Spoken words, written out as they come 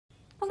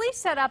Police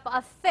set up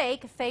a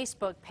fake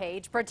Facebook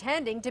page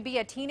pretending to be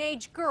a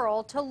teenage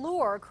girl to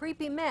lure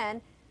creepy men,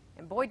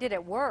 and boy did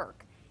it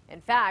work.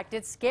 In fact,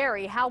 it's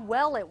scary how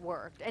well it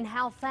worked and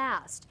how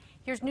fast.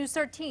 Here's News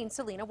 13's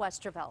Selena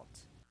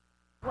Westervelt.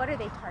 What are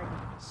they targeting?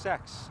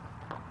 Sex,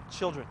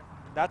 children.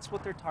 That's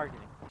what they're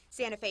targeting.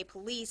 Santa Fe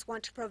police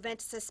want to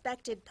prevent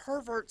suspected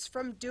perverts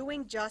from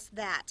doing just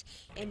that.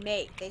 In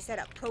May, they set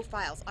up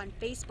profiles on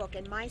Facebook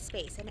and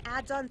MySpace and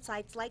ads on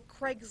sites like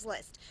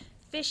Craigslist,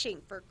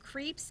 fishing for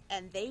creeps,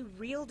 and they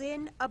reeled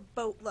in a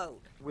boatload.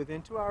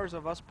 Within 2 hours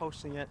of us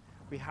posting it,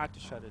 we had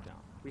to shut it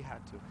down. We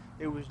had to.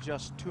 It was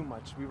just too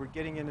much. We were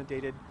getting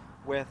inundated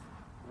with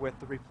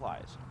the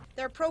replies.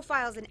 Their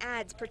profiles and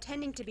ads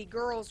pretending to be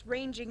girls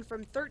ranging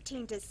from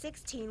 13 to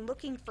 16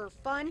 looking for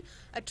fun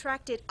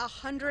attracted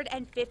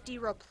 150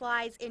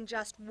 replies in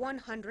just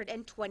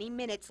 120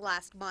 minutes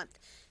last month.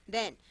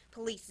 Then,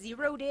 police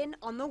zeroed in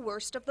on the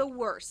worst of the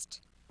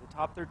worst. The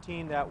top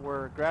 13 that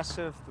were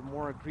aggressive, the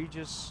more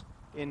egregious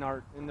in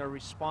their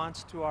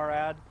response to our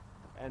ad,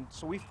 and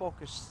so we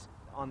focused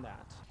on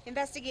that.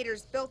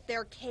 Investigators built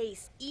their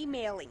case,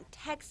 emailing,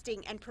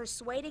 texting, and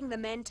persuading the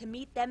men to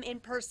meet them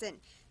in person.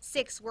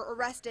 6 were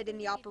arrested in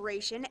the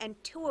operation,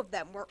 and 2 of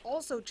them were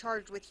also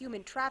charged with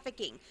human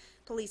trafficking.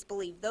 Police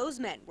believe those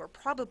men were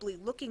probably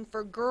looking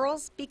for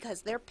girls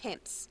because they're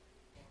pimps.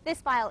 This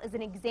file is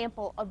an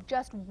example of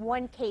just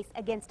one case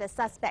against a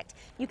suspect.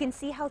 You can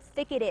see how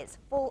thick it is,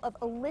 full of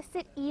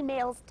illicit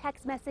emails,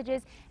 text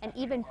messages, and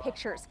even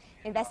pictures.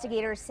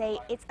 Investigators say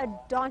it's a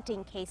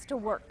daunting case to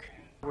work.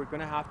 We're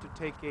going to have to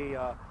take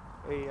a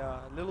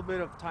little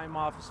bit of time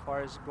off as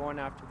far as going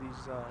after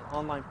these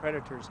online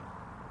predators,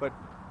 but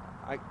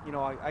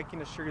I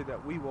can assure you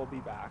that we will be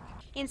back.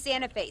 In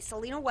Santa Fe,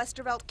 Selena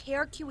Westervelt,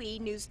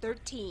 KRQE News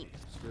 13.